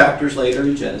and 2 chapters later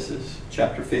in Genesis,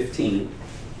 chapter 15,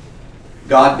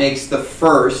 God makes the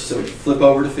first, so flip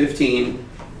over to 15,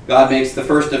 God makes the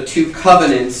first of 2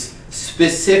 covenants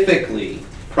specifically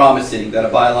promising that a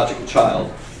biological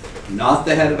child, not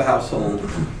the head of a household,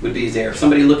 would be his heir.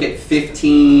 Somebody look at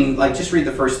 15, like just read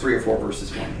the first 3 or 4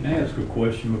 verses for me. Can I ask a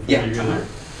question before you go there?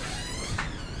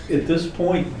 At this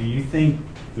point, do you think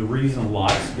the reason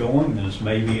Lot's going is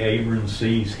maybe Abram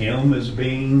sees him as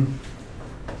being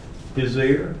his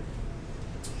heir?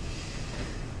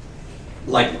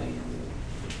 Likely.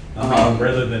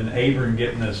 Rather than Abram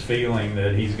getting this feeling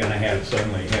that he's going to have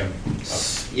suddenly him.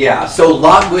 Yeah, so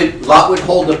Lot would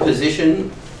hold a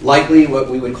position, likely what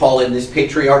we would call in this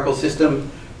patriarchal system,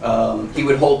 he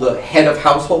would hold the head of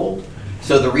household.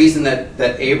 So the reason that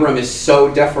Abram is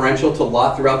so deferential to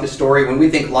Lot throughout the story, when we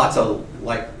think Lot's a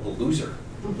loser.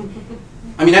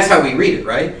 I mean, that's how we read it,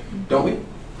 right? Don't we?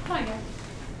 Not yet.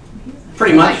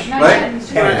 Pretty much, Not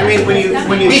right? yet. I mean,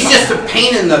 when you He's just a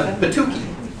pain in the patookie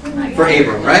for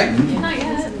Abram, right? Not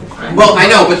yet. Well, I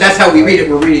know, but that's how we read it.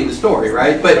 We're reading the story,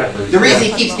 right? But the reason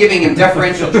he keeps giving him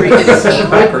deferential treatment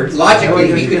is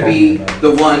logically he could be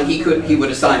the one he would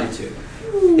assign it to.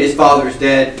 His father's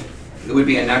dead. It would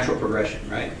be a natural progression,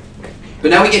 right?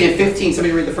 But now we get in 15.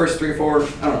 Somebody read the first 3 or 4, I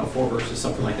don't know, 4 verses,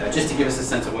 something like that, just to give us a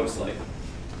sense of what it's like.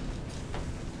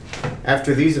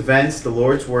 After these events, the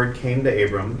Lord's word came to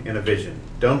Abram in a vision.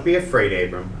 Don't be afraid,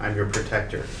 Abram. I'm your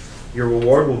protector. Your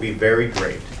reward will be very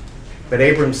great." But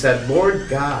Abram said, "Lord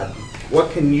God,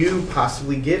 what can you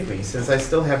possibly give me, since I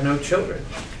still have no children?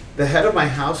 The head of my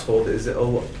household is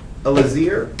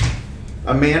Eliezer,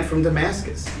 a man from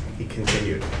Damascus." He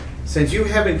continued, "Since you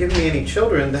haven't given me any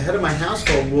children, the head of my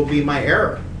household will be my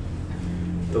heir."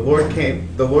 The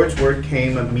Lord's word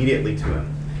came immediately to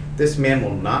him. "This man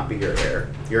will not be your heir.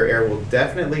 Your heir will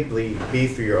definitely be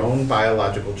through your own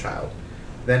biological child."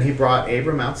 Then he brought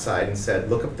Abram outside and said,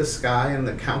 "Look up the sky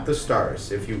and count the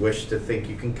stars, if you wish to think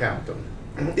you can count them.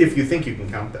 If you think you can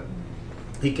count them."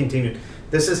 He continued,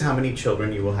 "This is how many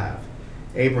children you will have."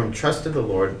 Abram trusted the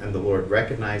Lord, and the Lord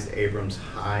recognized Abram's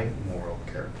high moral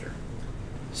character.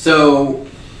 So,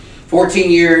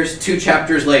 14 years, 2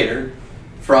 chapters later,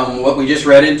 from what we just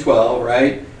read in 12,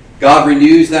 right? God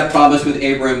renews that promise with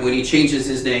Abram when he changes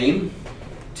his name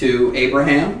to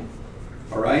Abraham.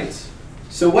 All right?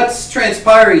 So what's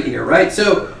transpiring here, right?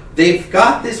 So they've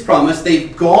got this promise.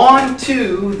 They've gone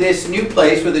to this new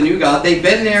place with a new God. They've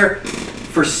been there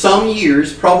for some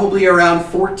years, probably around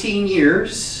 14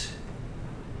 years.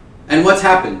 And what's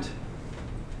happened?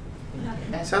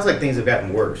 Sounds like things have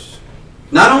gotten worse.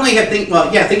 Not only have things,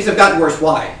 well, yeah, things have gotten worse.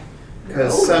 Why?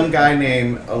 Because some guy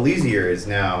named Eliezer is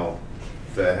now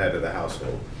the head of the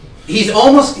household. It's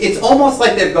almost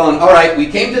like they've gone, all right, we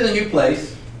came to the new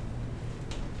place.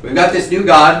 We've got this new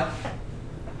God.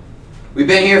 We've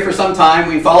been here for some time.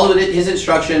 We followed his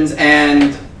instructions,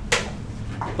 and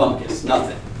bumpkus,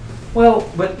 nothing. Well,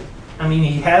 but I mean,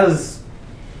 he has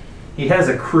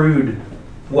accrued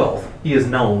wealth. He is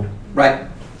known. Right.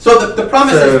 So the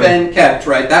promise has been kept,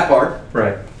 right? That part.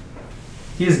 Right.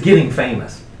 He is getting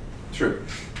famous. True.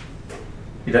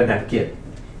 He doesn't have a kid.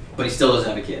 But he still doesn't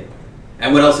have a kid.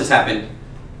 And what else has happened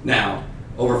now,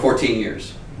 over 14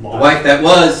 years? The wife that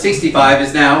was 65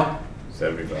 is now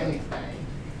 75.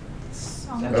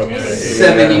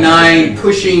 79,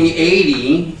 pushing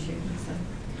 80.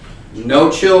 No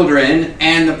children.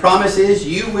 And the promise is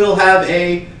you will have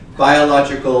a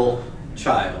biological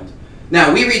child.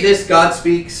 Now, we read this, God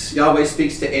speaks, Yahweh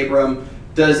speaks to Abram.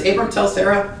 Does Abram tell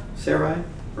Sarah? Sarai?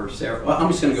 Or Sarah? Well, I'm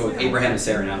just going to go with Abraham and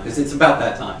Sarah now, because it's about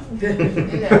that time.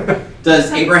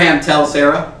 Does Abraham tell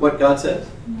Sarah what God says?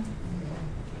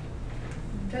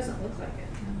 Doesn't look like it.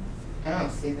 I don't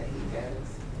see that he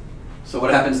does. So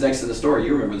what happens next in the story?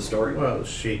 You remember the story. Well,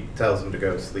 she tells him to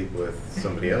go sleep with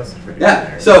somebody else.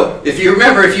 Yeah, so if you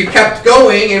remember, if you kept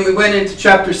going and we went into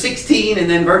chapter 16 and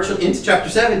then virtually into chapter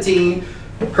 17,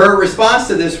 her response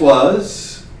to this was,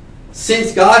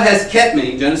 since God has kept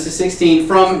me, Genesis 16,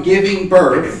 from giving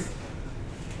birth,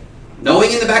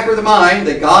 knowing in the back of the mind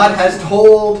that God has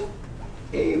told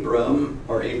Abram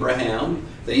or Abraham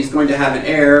that he's going to have an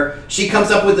heir, she comes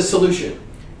up with a solution.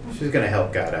 She's going to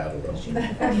help God out a little.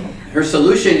 Her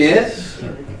solution is,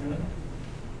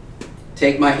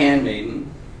 take my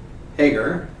handmaiden,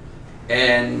 Hagar,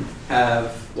 and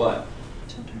have what?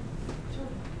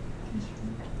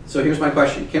 So here's my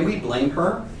question. Can we blame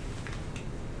her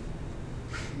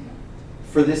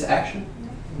for this action?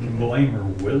 You blame her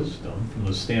wisdom from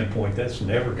the standpoint that's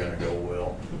never going to go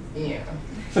well. Yeah.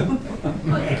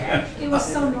 It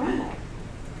was so normal.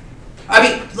 I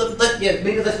mean,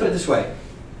 maybe let's put it this way.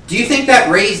 Do you think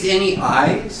that raised any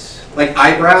eyes, like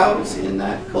eyebrows, in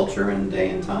that culture and day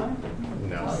and time?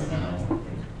 No.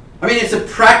 I mean, it's a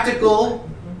practical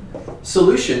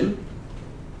solution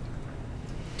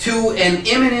to an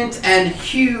imminent and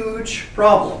huge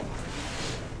problem.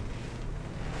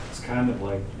 It's kind of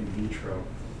like in vitro.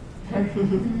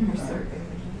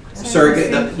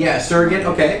 Surrogate, surrogate.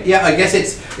 Okay, yeah. I guess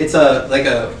it's a like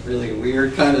a really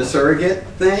weird kind of surrogate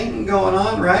thing going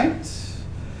on, right?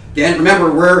 Again,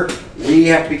 remember we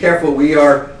have to be careful.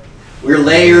 We're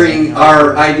layering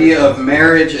our idea of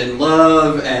marriage and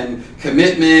love and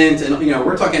commitment, and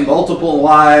we're talking multiple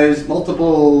wives,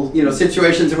 multiple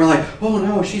situations, and we're like, oh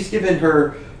no, she's given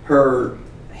her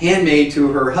handmaid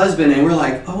to her husband, and we're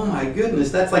like, oh my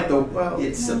goodness, that's like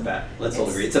let's all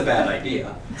agree, it's a bad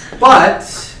idea. But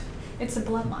it's a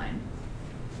bloodline.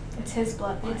 It's his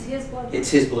bloodline. It's his bloodline.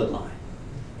 It's his bloodline.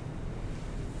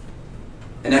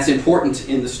 And that's important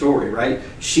in the story, right?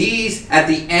 She's at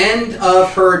the end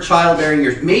of her childbearing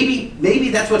years. Maybe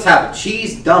that's what's happened.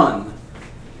 She's done.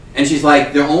 And she's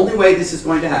like, the only way this is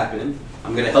going to happen,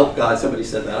 I'm going to help God. Somebody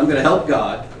said that. I'm going to help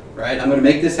God, right? I'm going to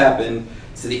make this happen.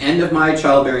 It's the end of my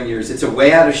childbearing years. It's a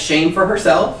way out of shame for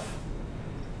herself,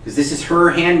 because this is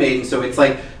her handmaiden. So it's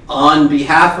like on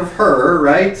behalf of her,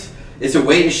 right? It's a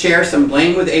way to share some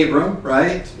blame with Abram,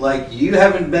 right? Like, you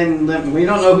haven't been, we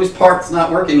don't know whose part's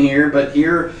not working here, but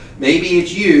here, maybe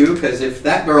it's you, because if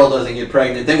that girl doesn't get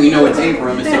pregnant, then we know it's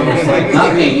Abram, so it's like,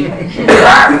 not me,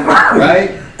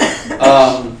 right?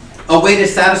 A way to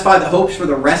satisfy the hopes for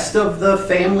the rest of the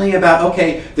family about,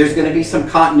 okay, there's going to be some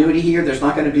continuity here. There's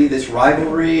not going to be this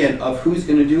rivalry and of who's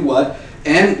going to do what.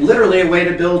 And literally a way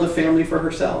to build a family for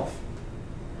herself.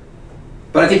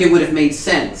 But I think it would have made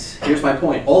sense. Here's my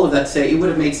point. All of that to say, it would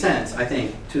have made sense, I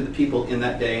think, to the people in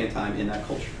that day and time, in that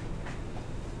culture.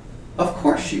 Of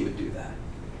course she would do that.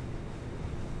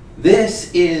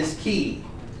 This is key.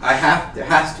 There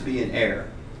has to be an heir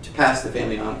to pass the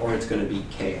family on, or it's going to be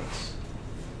chaos.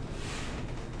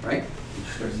 Right?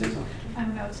 I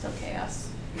don't know, it's still chaos.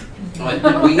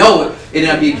 We know it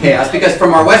ended up being chaos because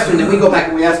from our Western, then we go back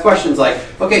and we ask questions like,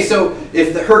 okay, so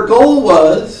if her goal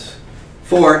was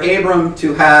for Abram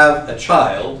to have a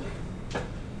child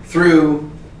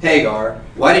through Hagar,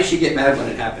 why did she get mad when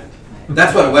it happened?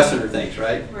 That's what a Westerner thinks,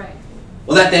 right? Right.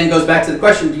 Well, that then goes back to the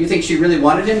question, do you think she really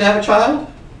wanted him to have a child?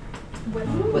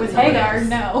 With Hagar,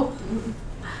 no.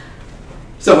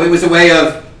 So it was a way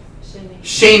of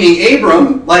shaming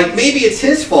Abram, like maybe it's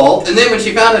his fault, and then when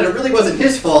she found out it really wasn't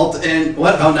his fault, and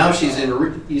what? Oh, now she's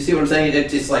in. You see what I'm saying?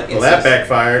 It's just like well, that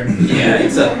backfired. Yeah,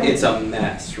 it's a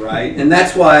mess, right? And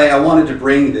that's why I wanted to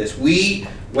bring this. We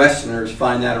Westerners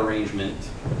find that arrangement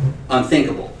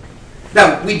unthinkable.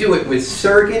 Now we do it with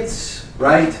surrogates,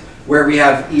 right? Where we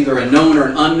have either a known or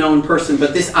an unknown person,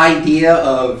 but this idea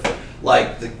of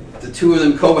like the two of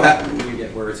them you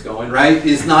get where it's going, right?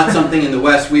 Is not something in the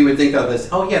West we would think of as,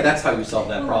 oh yeah, that's how you solve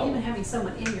that problem. Even having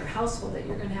someone in your household that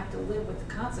you're going to have to live with the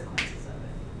consequences of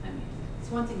it. I mean, it's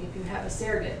one thing if you have a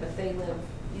surrogate, but they live,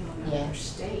 in another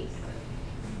state.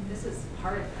 But this is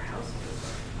part of their household.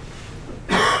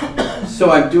 So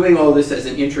I'm doing all this as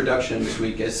an introduction this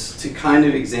week, as to kind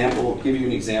of give you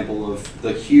an example of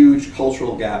the huge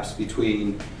cultural gaps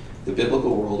between the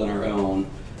biblical world and our own.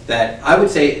 That I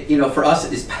would say, for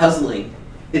us is puzzling.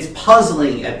 It's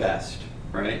puzzling at best,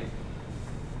 right?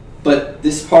 But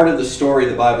this part of the story,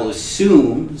 the Bible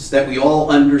assumes that we all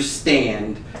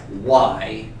understand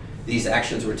why these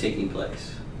actions were taking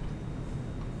place.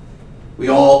 We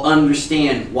all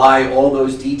understand why all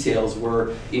those details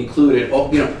were included.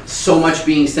 So much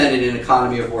being said in an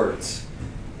economy of words.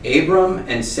 Abram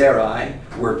and Sarai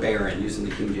were barren, using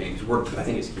the King James. I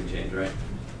think it's King James, right?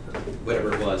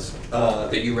 Whatever it was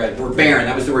that you read. We're barren.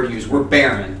 That was the word used. We're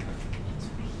barren.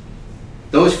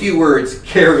 Those few words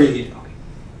carried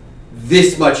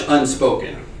this much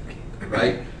unspoken,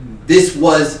 right?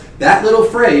 That little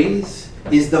phrase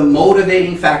is the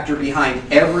motivating factor behind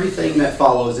everything that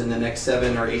follows in the next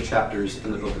 7 or 8 chapters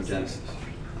in the book of Genesis.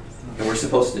 And we're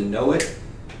supposed to know it.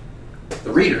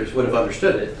 The readers would have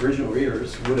understood it. The original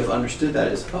readers would have understood that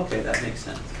as, okay, that makes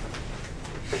sense.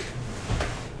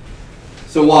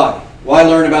 So why? Why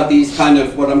learn about these kind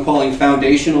of what I'm calling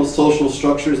foundational social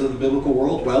structures of the biblical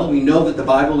world? Well, we know that the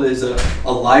Bible is a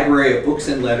library of books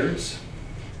and letters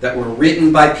that were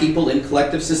written by people in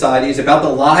collective societies about the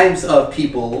lives of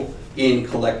people in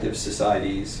collective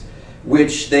societies,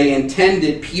 which they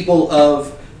intended people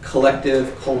of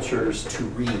collective cultures to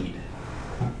read.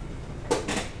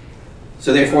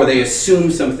 So therefore they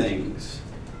assume some things.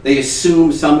 They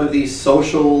assume some of these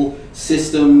social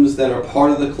systems that are part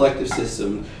of the collective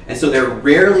system, and so they're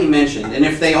rarely mentioned. And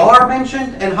if they are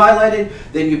mentioned and highlighted,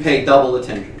 then you pay double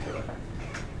attention to it.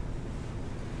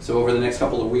 So over the next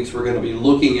couple of weeks, we're going to be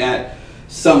looking at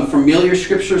some familiar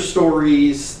scripture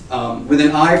stories with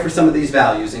an eye for some of these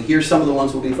values. And here's some of the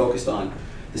ones we'll be focused on.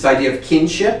 This idea of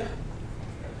kinship,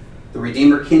 the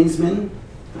Redeemer kinsman,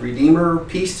 the Redeemer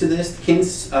piece to this,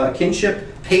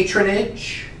 kinship,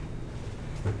 patronage,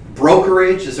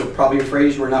 brokerage is probably a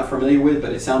phrase we're not familiar with,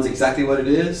 but it sounds exactly what it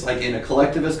is. Like in a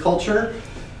collectivist culture,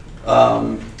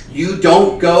 you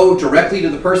don't go directly to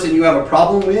the person you have a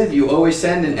problem with. You always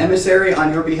send an emissary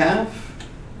on your behalf.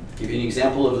 Give you an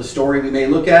example of the story we may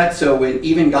look at. So when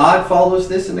even God follows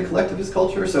this in the collectivist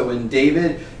culture, so when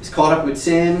David is caught up with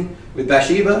sin with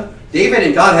Bathsheba, David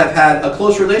and God have had a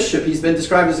close relationship. He's been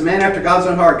described as a man after God's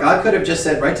own heart. God could have just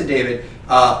said right to David,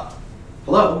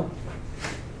 hello,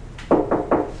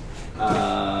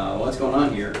 what's going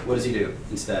on here? What does he do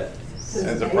instead?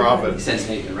 Sends a prophet. He sends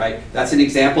Nathan, right? That's an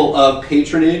example of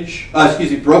patronage,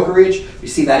 brokerage. We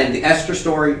see that in the Esther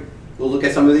story. We'll look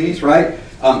at some of these, right?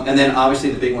 And then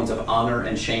obviously the big ones of honor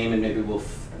and shame, and maybe we'll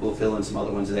fill in some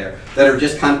other ones there that are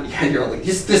just kind of, you're like,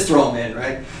 just throw them in,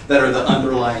 right? That are the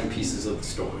underlying pieces of the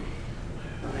story.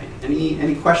 Right?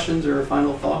 Any questions or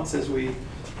final thoughts as we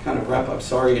kind of wrap up?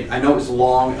 Sorry, I know it was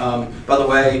long. By the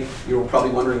way, you were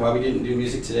probably wondering why we didn't do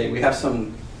music today. We have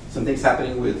some things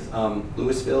happening with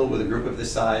Louisville with a group of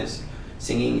this size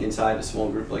singing inside a small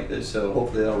group like this, so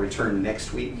hopefully they'll return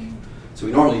next week. So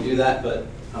we normally do that, but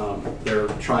they're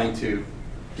trying to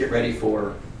get ready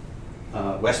for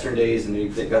Western days, and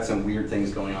they've got some weird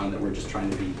things going on that we're just trying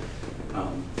to be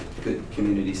good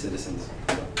community citizens.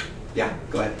 So, yeah,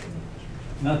 go ahead.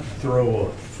 Not to throw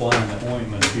a fly in the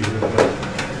ointment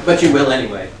here, but you will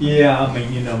anyway. Yeah, I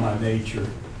mean, you know my nature.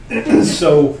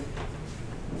 So,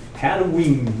 how do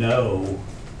we know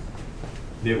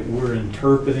that we're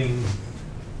interpreting?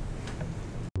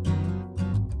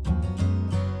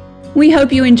 We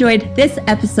hope you enjoyed this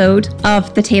episode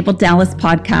of the Table Dallas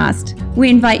podcast. We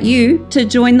invite you to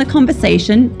join the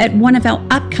conversation at one of our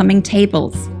upcoming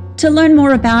tables. To learn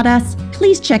more about us,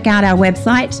 please check out our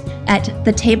website at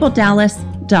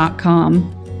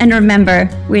thetabledallas.com. And remember,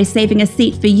 we're saving a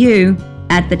seat for you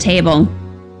at the table.